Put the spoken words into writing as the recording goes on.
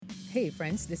Hey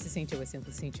friends, this is Cintia with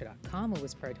SimplyCintia.com. It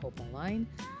was Pride Hope Online,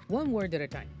 one word at a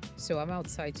time. So I'm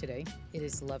outside today. It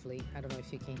is lovely. I don't know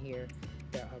if you can hear.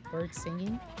 There are birds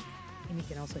singing, and you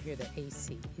can also hear the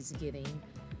AC. It's getting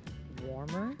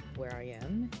warmer where I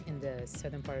am in the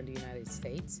southern part of the United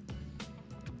States,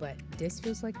 but this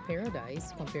feels like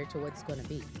paradise compared to what's going to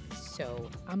be. So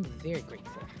I'm very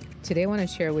grateful. Today I want to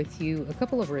share with you a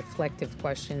couple of reflective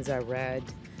questions I read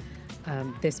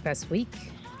this past week.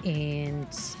 And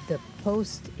the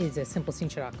post is at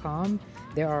simplecintia.com.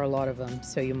 There are a lot of them,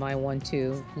 so you might want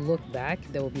to look back.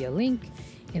 There will be a link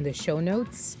in the show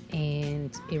notes,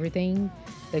 and everything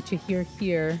that you hear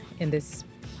here in this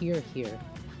here.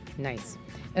 Nice.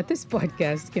 At this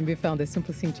podcast can be found at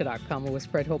simplecintia.com or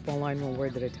Spread Hope Online, one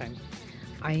word at a time.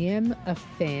 I am a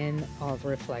fan of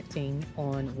reflecting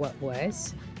on what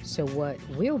was, so what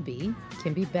will be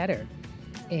can be better.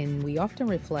 And we often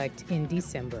reflect in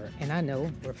December. And I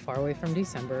know we're far away from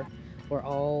December. We're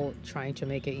all trying to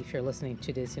make it, if you're listening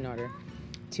to this, in order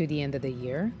to the end of the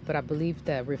year. But I believe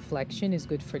that reflection is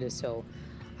good for the soul.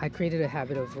 I created a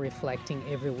habit of reflecting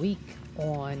every week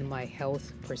on my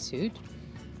health pursuit.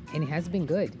 And it has been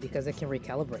good because I can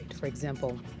recalibrate. For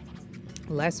example,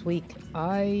 last week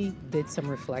I did some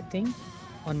reflecting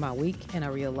on my week and I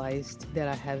realized that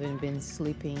I haven't been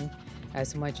sleeping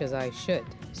as much as I should.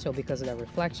 So because of that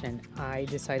reflection, I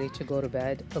decided to go to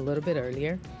bed a little bit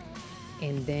earlier.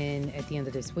 And then at the end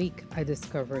of this week, I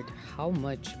discovered how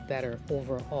much better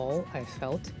overall I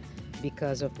felt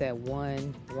because of that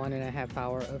 1.5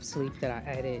 hour of sleep that I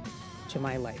added to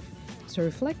my life. So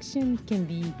reflection can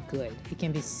be good. It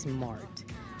can be smart.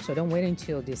 So don't wait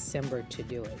until December to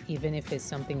do it. Even if it's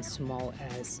something small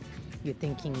as you're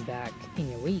thinking back in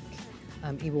your week,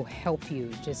 it will help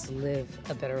you just live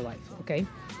a better life, okay?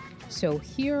 So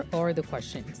here are the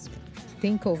questions.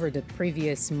 Think over the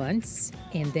previous months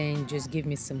and then just give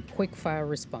me some quick fire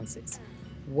responses.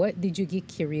 What did you get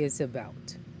curious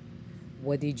about?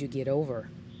 What did you get over?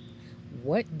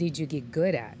 What did you get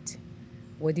good at?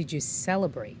 What did you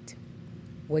celebrate?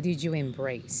 What did you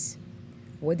embrace?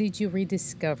 What did you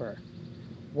rediscover?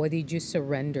 What did you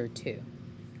surrender to?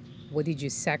 What did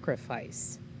you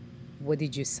sacrifice? What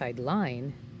did you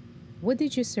sideline? What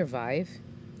did you survive?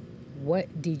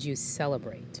 What did you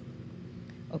celebrate?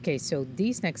 Okay, so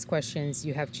these next questions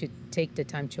you have to take the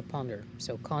time to ponder.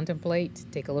 So contemplate,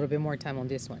 take a little bit more time on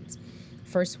these ones.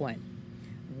 First one,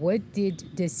 what did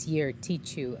this year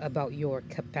teach you about your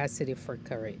capacity for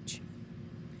courage?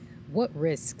 What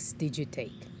risks did you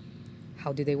take?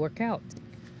 How did they work out?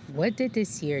 What did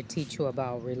this year teach you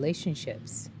about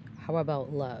relationships? How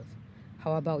about love?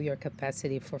 How about your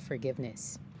capacity for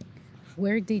forgiveness?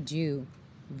 Where did you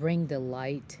bring the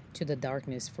light to the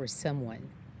darkness for someone?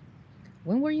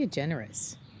 When were you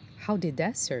generous? How did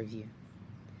that serve you?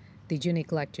 Did you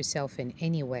neglect yourself in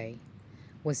any way?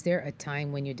 Was there a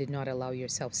time when you did not allow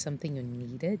yourself something you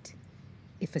needed?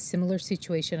 If a similar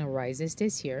situation arises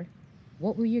this year,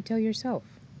 what will you tell yourself?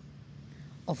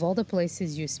 Of all the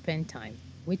places you spent time,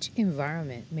 which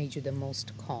environment made you the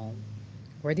most calm?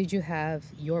 Where did you have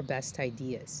your best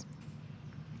ideas?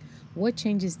 What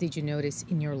changes did you notice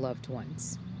in your loved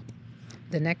ones?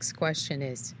 The next question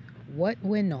is, what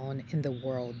went on in the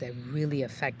world that really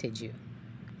affected you?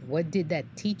 What did that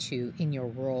teach you in your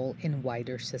role in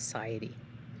wider society?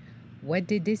 What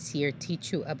did this year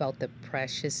teach you about the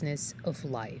preciousness of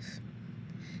life?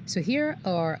 So here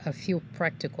are a few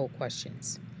practical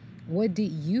questions. What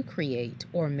did you create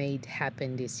or made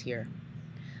happen this year?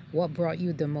 What brought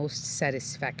you the most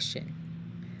satisfaction?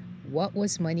 What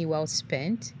was money well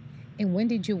spent? And when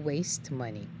did you waste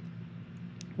money?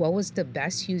 What was the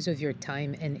best use of your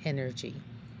time and energy?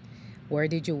 Where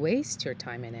did you waste your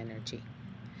time and energy?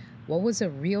 What was a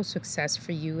real success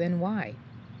for you and why?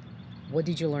 What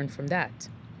did you learn from that?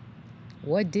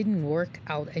 What didn't work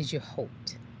out as you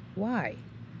hoped? Why?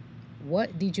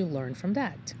 What did you learn from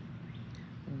that?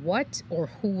 What or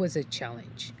who was a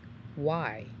challenge?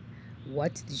 Why?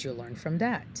 What did you learn from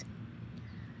that?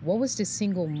 What was the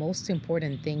single most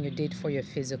important thing you did for your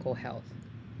physical health?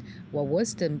 What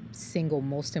was the single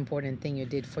most important thing you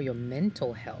did for your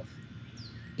mental health?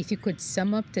 If you could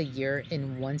sum up the year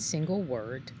in one single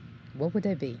word, what would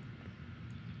that be?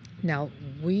 Now,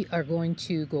 we are going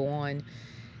to go on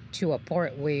to a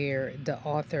part where the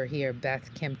author here,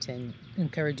 Beth Kempton,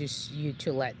 encourages you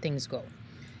to let things go.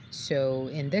 So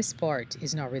in this part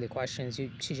is not really questions.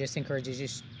 She just encourages you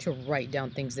to write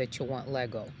down things that you want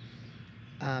let go.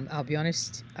 I'll be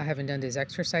honest, I haven't done this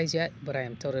exercise yet, but I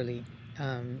am totally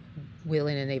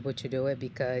willing and able to do it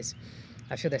because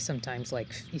I feel that sometimes, like,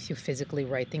 if you physically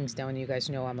write things down, you guys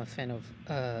know I'm a fan of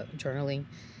journaling,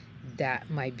 that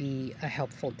might be a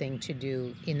helpful thing to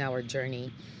do in our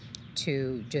journey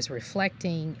to just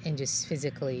reflecting and just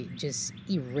physically just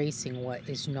erasing what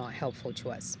is not helpful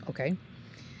to us. Okay.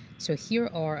 So here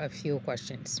are a few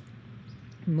questions.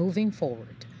 Moving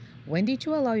forward, when did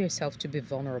you allow yourself to be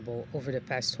vulnerable over the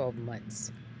past 12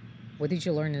 months? What did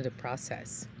you learn in the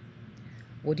process?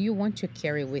 What do you want to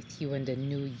carry with you in the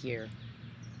new year?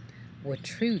 What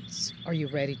truths are you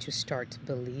ready to start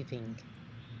believing?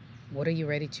 What are you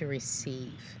ready to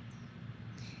receive?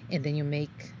 And then you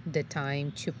make the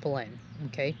time to plan,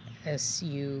 okay, as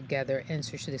you gather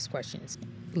answers to these questions.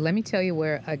 Let me tell you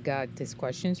where I got these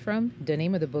questions from. The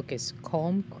name of the book is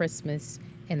Calm Christmas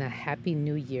and a Happy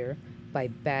New Year by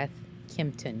Beth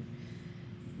Kimpton.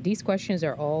 These questions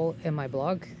are all in my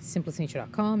blog,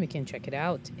 simplycintia.com. You can check it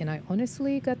out. And I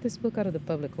honestly got this book out of the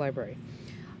public library.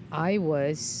 I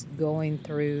was going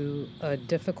through a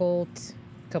difficult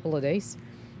couple of days,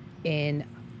 and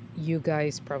you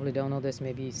guys probably don't know this,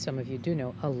 maybe some of you do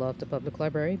know. I love the public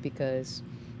library because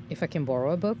if I can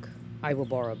borrow a book, I will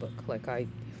borrow a book. If I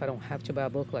don't have to buy a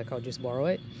book, like I'll just borrow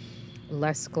it.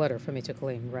 Less clutter for me to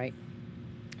clean, right?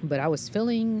 But I was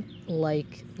feeling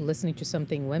like listening to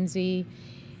something whimsy,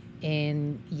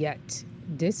 and yet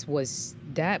this was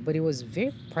that, but it was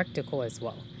very practical as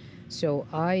well. So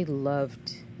I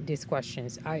loved these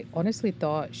questions. I honestly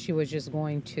thought she was just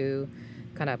going to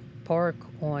kind of park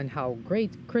on how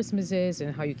great Christmas is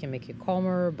and how you can make it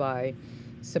calmer by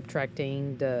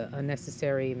subtracting the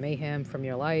unnecessary mayhem from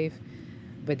your life.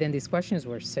 But then these questions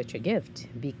were such a gift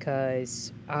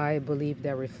because I believe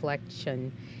that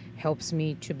reflection helps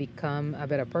me to become a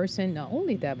better person. Not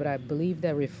only that, but I believe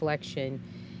that reflection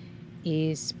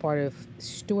is part of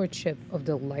stewardship of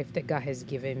the life that God has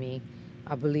given me.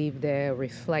 I believe that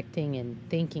reflecting and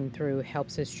thinking through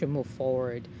helps us to move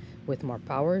forward with more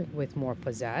power, with more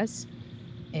pizzazz,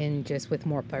 and just with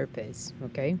more purpose.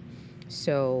 Okay.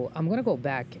 So I'm going to go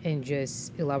back and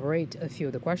just elaborate a few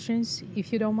of the questions,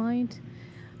 if you don't mind.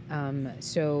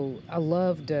 So I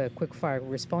love the quick fire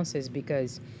responses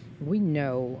because we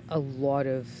know a lot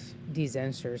of these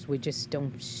answers. We just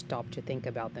don't stop to think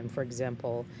about them. For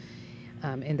example,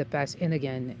 in the past, and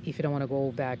again, if you don't want to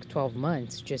go back 12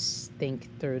 months, just think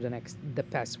through the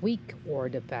past week or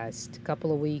the past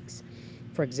couple of weeks.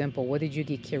 For example, what did you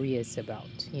get curious about?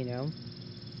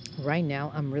 Right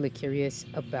now, I'm really curious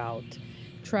about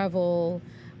travel.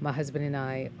 My husband and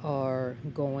I are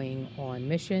going on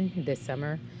mission this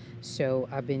summer. So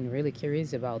I've been really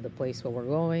curious about the place where we're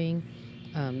going.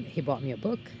 He bought me a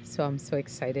book. So I'm so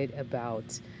excited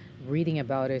about reading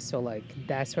about it. So,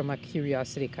 that's where my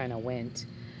curiosity kind of went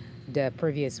the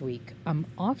previous week. I'm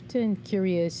often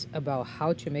curious about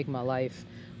how to make my life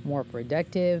more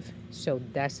productive. So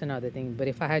that's another thing. But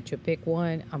if I had to pick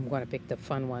one, I'm going to pick the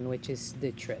fun one, which is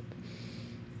the trip.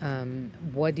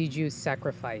 What did you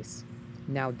sacrifice?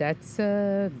 Now, that's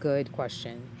a good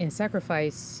question. And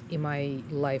sacrifice in my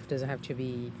life doesn't have to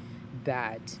be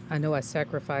bad. I know I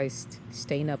sacrificed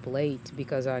staying up late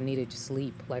because I needed to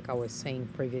sleep, like I was saying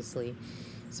previously.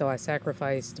 So I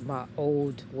sacrificed my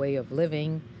old way of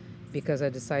living because I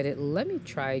decided, let me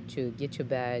try to get to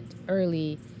bed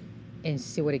early and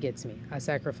see what it gets me. I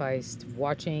sacrificed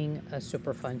watching a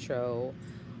super fun show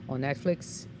on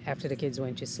Netflix after the kids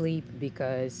went to sleep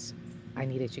because I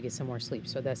needed to get some more sleep.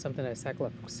 So that's something that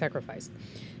I sacrificed.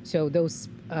 So those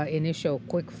initial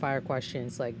quick fire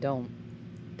questions, don't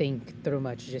think through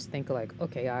much. Just think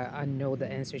okay, I know the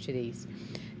answer to these.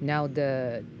 Now,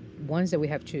 the ones that we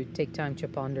have to take time to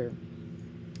ponder,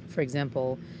 for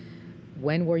example,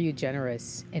 when were you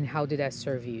generous and how did that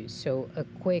serve you? So a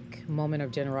quick moment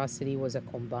of generosity was a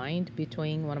combined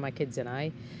between one of my kids and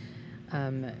I.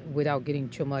 Without getting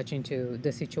too much into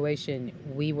the situation,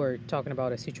 we were talking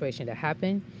about a situation that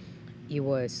happened. It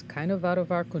was kind of out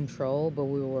of our control, but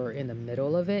we were in the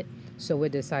middle of it. So we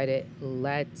decided,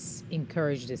 let's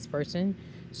encourage this person.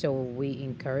 So we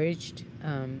encouraged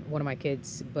one of my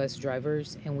kids' bus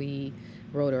drivers, and we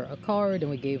wrote her a card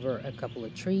and we gave her a couple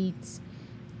of treats.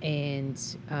 And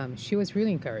she was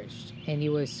really encouraged. And it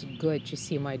was good to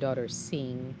see my daughter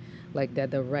seeing that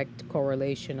direct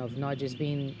correlation of not just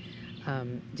being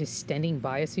just standing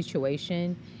by a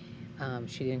situation.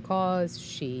 She didn't cause,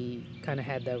 she kind of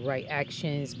had the right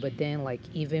actions, but then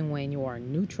even when you are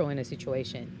neutral in a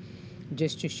situation,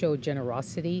 just to show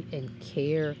generosity and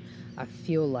care, I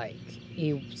feel like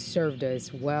it served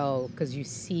us well because you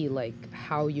see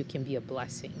how you can be a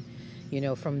blessing,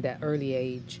 from that early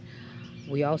age.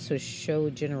 We also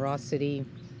showed generosity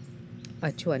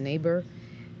to a neighbor.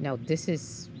 Now this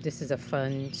is a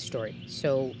fun story.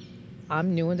 So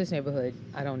I'm new in this neighborhood.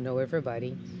 I don't know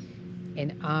everybody.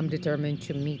 And I'm determined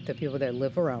to meet the people that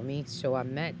live around me. So I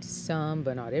met some,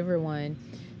 but not everyone.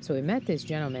 So we met this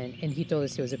gentleman, and he told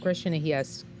us he was a Christian, and he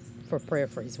asked for prayer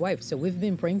for his wife. So we've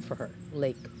been praying for her,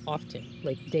 like often,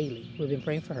 like daily. We've been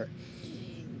praying for her.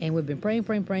 And we've been praying,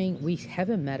 praying, praying. We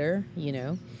haven't met her,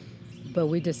 but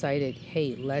we decided,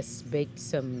 hey, let's bake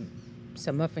some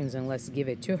muffins and let's give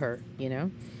it to her.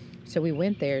 So we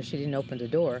went there. She didn't open the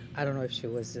door. I don't know if she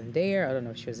wasn't there. I don't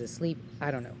know if she was asleep. I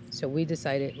don't know. So we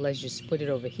decided, let's just put it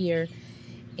over here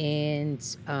and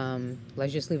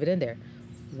let's just leave it in there.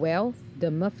 Well,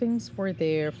 the muffins were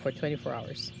there for 24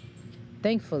 hours.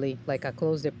 Thankfully, like I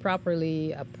closed it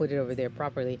properly, I put it over there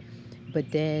properly. But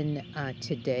then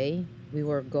today we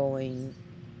were going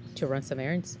to run some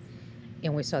errands,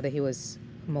 and we saw that he was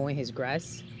mowing his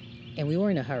grass, and we were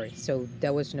in a hurry, so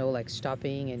there was no like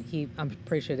stopping. And I'm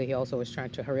pretty sure that he also was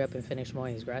trying to hurry up and finish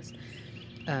mowing his grass.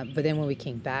 But then when we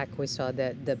came back, we saw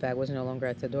that the bag was no longer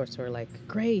at the door, so we're like,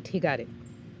 great, he got it.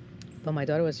 But my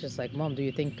daughter was just like, Mom, do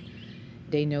you think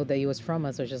they know that he was from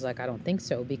us? I was just like, I don't think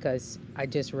so, because I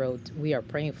just wrote, we are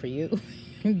praying for you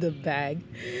in the bag.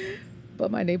 But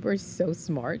my neighbor is so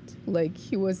smart. Like,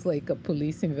 he was like a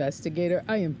police investigator.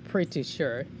 I am pretty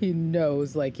sure he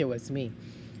knows like it was me.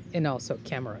 And also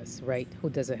cameras, right? Who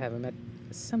doesn't have them at,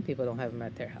 some people don't have them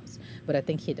at their house, but I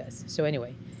think he does. So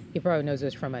anyway, he probably knows it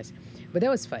was from us. But that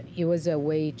was fun. It was a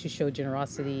way to show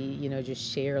generosity,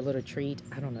 just share a little treat.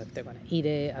 I don't know if they're going to eat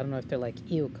it. I don't know if they're like,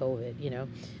 ew, COVID,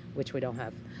 which we don't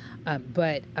have.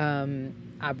 But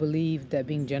I believe that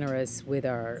being generous with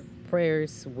our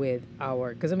prayers, with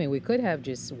our, because we could have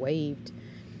just waved,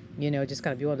 just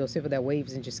kind of be one of those people that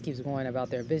waves and just keeps going about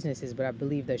their businesses. But I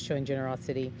believe that showing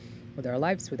generosity with our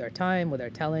lives, with our time, with our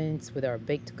talents, with our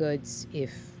baked goods,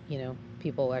 if,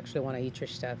 people actually want to eat your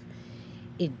stuff,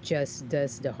 it just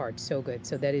does the heart so good.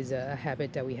 So that is a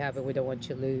habit that we have and we don't want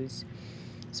to lose.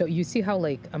 So you see how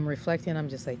like I'm reflecting, I'm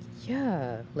just like,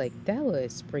 yeah, like that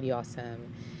was pretty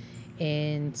awesome.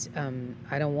 And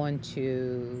I don't want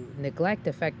to neglect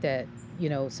the fact that,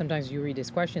 sometimes you read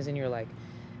these questions and you're like,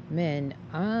 man,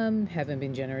 I haven't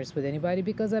been generous with anybody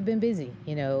because I've been busy.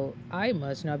 I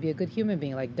must not be a good human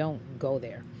being. Like, don't go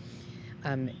there.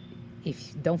 Um,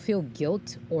 if don't feel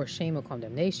guilt or shame or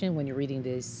condemnation when you're reading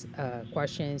these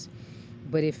questions,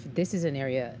 but if this is an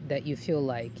area that you feel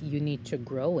like you need to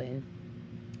grow in,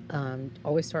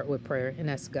 always start with prayer and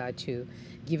ask God to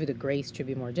give you the grace to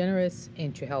be more generous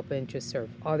and to help and to serve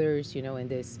others, in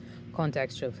this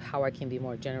context of how I can be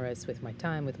more generous with my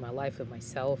time, with my life, with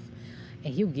myself.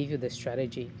 And He'll give you the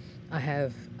strategy. I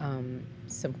have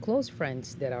some close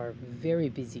friends that are very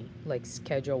busy, like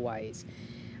schedule wise,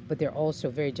 but they're also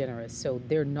very generous. So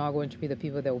they're not going to be the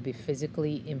people that will be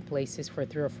physically in places for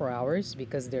 3 or 4 hours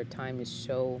because their time is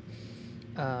so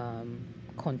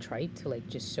contrite, like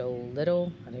just so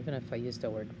little. I don't even know if I used the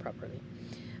word properly.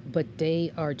 But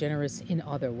they are generous in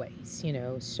other ways,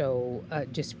 So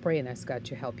just pray and ask God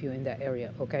to help you in that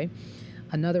area, okay?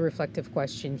 Another reflective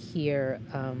question here.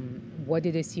 What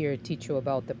did this year teach you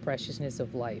about the preciousness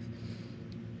of life?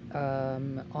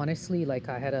 Honestly, like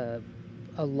I had a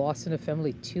loss in the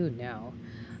family too now.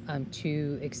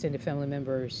 Two extended family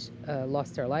members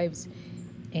lost their lives.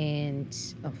 And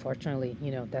unfortunately,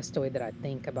 that's the way that I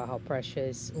think about how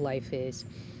precious life is.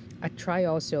 I try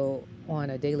also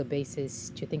on a daily basis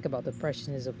to think about the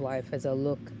preciousness of life as I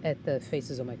look at the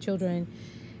faces of my children,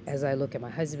 as I look at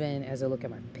my husband, as I look at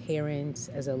my parents,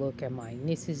 as I look at my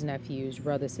nieces, nephews,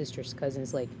 brothers, sisters,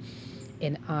 cousins,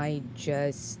 and I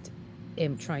just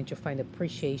am trying to find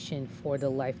appreciation for the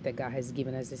life that God has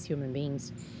given us as human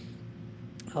beings.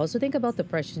 I also think about the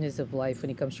preciousness of life when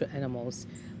it comes to animals.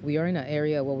 We are in an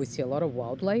area where we see a lot of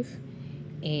wildlife,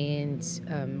 and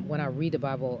when I read the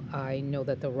Bible, I know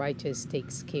that the righteous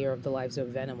takes care of the lives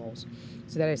of animals.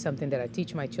 So that is something that I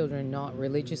teach my children, not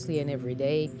religiously and every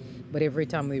day, but every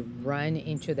time we run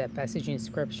into that passage in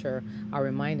Scripture, our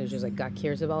reminder is just like God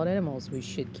cares about animals. We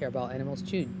should care about animals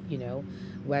too,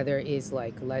 whether it's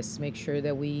like, let's make sure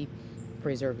that we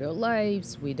preserve their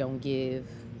lives. We don't give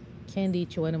candy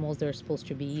to animals they're supposed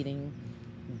to be eating,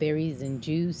 berries and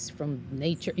juice from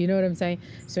nature. You know what I'm saying?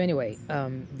 So anyway,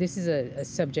 this is a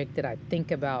subject that I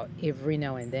think about every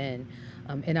now and then.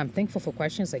 And I'm thankful for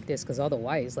questions like this because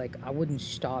otherwise, like, I wouldn't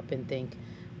stop and think,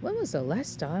 when was the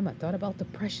last time I thought about the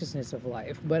preciousness of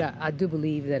life? But I do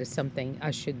believe that it's something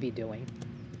I should be doing.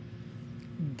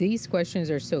 These questions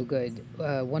are so good.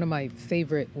 One of my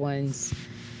favorite ones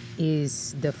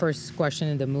is the first question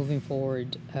in the moving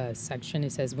forward section.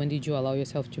 It says, when did you allow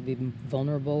yourself to be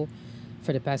vulnerable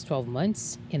for the past 12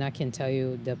 months? And I can tell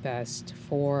you the past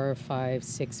 4, 5,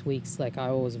 6 weeks, like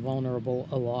I was vulnerable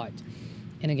a lot.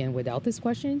 And again, without these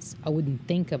questions, I wouldn't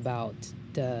think about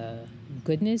the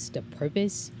goodness, the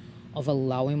purpose of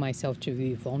allowing myself to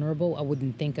be vulnerable. I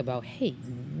wouldn't think about, hey,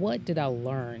 what did I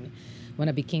learn when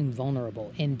I became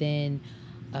vulnerable? And then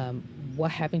um,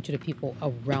 what happened to the people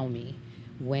around me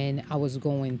when I was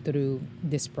going through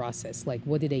this process? Like,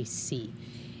 what did they see?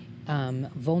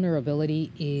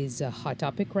 Vulnerability is a hot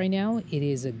topic right now. It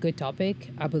is a good topic,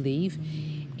 I believe.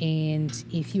 And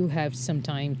if you have some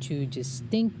time to just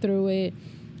think through it,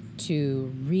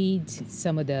 to read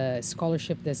some of the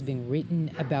scholarship that's been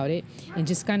written about it, and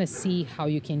just kind of see how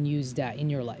you can use that in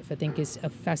your life. I think it's a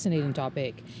fascinating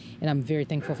topic, and I'm very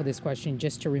thankful for this question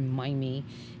just to remind me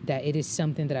that it is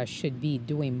something that I should be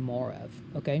doing more of.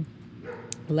 Okay.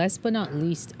 Last but not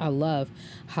least, I love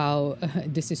how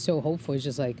this is so hopeful. It's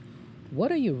just like,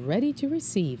 what are you ready to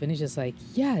receive? And it's just like,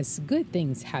 yes, good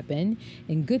things happen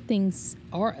and good things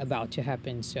are about to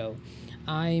happen. So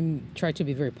I'm trying to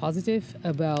be very positive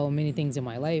about many things in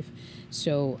my life.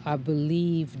 So I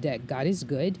believe that God is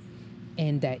good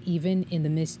and that even in the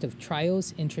midst of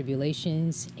trials and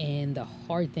tribulations and the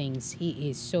hard things, He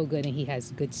is so good and He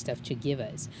has good stuff to give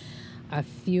us. I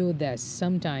feel that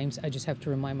sometimes I just have to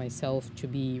remind myself to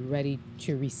be ready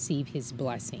to receive His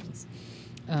blessings.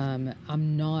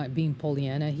 I'm not being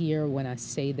Pollyanna here when I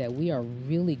say that we are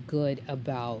really good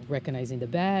about recognizing the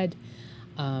bad,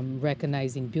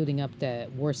 recognizing building up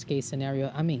that worst case scenario.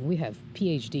 I mean, we have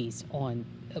PhDs on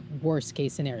worst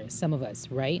case scenarios, some of us,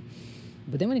 right?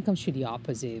 But then when it comes to the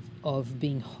opposite of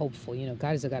being hopeful,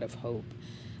 God is a God of hope.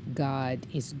 God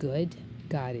is good.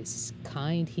 God is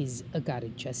kind. He's a God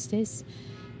of justice.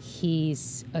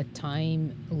 His a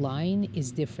timeline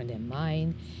is different than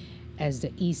mine. As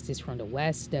the east is from the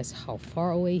west, that's how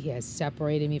far away He has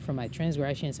separated me from my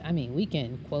transgressions. I mean, we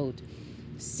can quote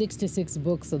 66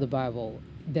 books of the Bible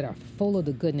that are full of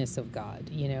the goodness of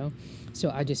God. So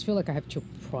I just feel like I have to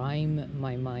prime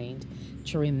my mind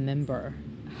to remember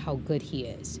how good He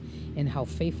is and how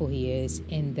faithful He is,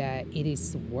 and that it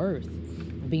is worth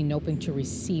being open to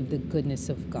receive the goodness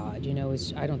of God.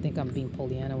 I don't think I'm being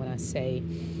Pollyanna when I say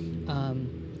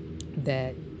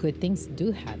that good things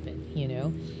do happen.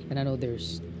 And I know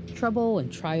there's trouble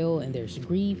and trial and there's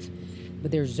grief,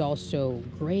 but there's also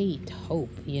great hope,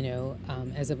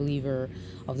 as a believer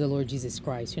of the Lord Jesus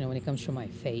Christ, when it comes to my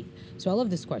faith. So I love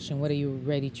this question. What are you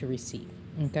ready to receive?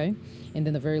 Okay. And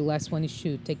then the very last one is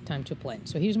to take time to plan.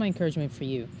 So here's my encouragement for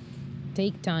you.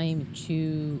 Take time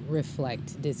to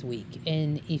reflect this week.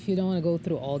 And if you don't want to go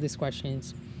through all these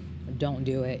questions, don't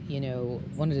do it.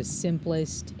 One of the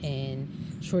simplest and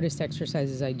shortest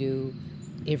exercises I do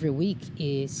every week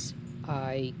is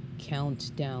I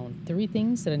count down 3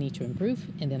 things that I need to improve,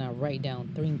 and then I write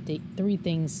down three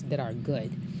things that are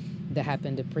good that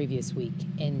happened the previous week.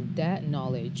 And that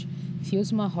knowledge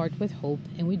fills my heart with hope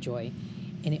and with joy,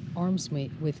 and it arms me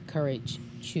with courage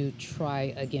to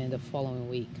try again the following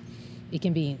week. It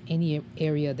can be in any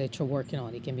area that you're working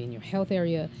on. It can be in your health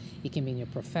area. It can be in your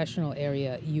professional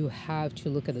area. You have to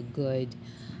look at the good,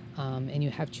 and you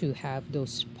have to have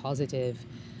those positive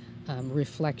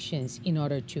reflections in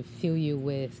order to fill you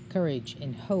with courage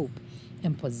and hope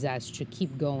and possess to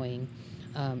keep going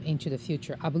into the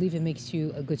future. I believe it makes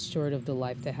you a good steward of the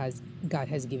life that God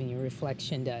has given you.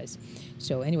 Reflection does.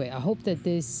 So anyway, I hope that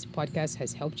this podcast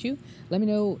has helped you. Let me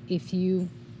know if you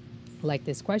like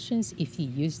these questions, if you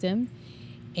use them,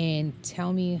 and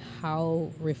tell me how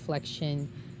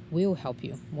reflection will help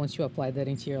you once you apply that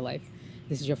into your life.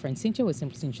 This is your friend Cynthia with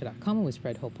simplycynthia.com, and we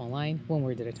spread hope online, one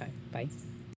word at a time. Bye.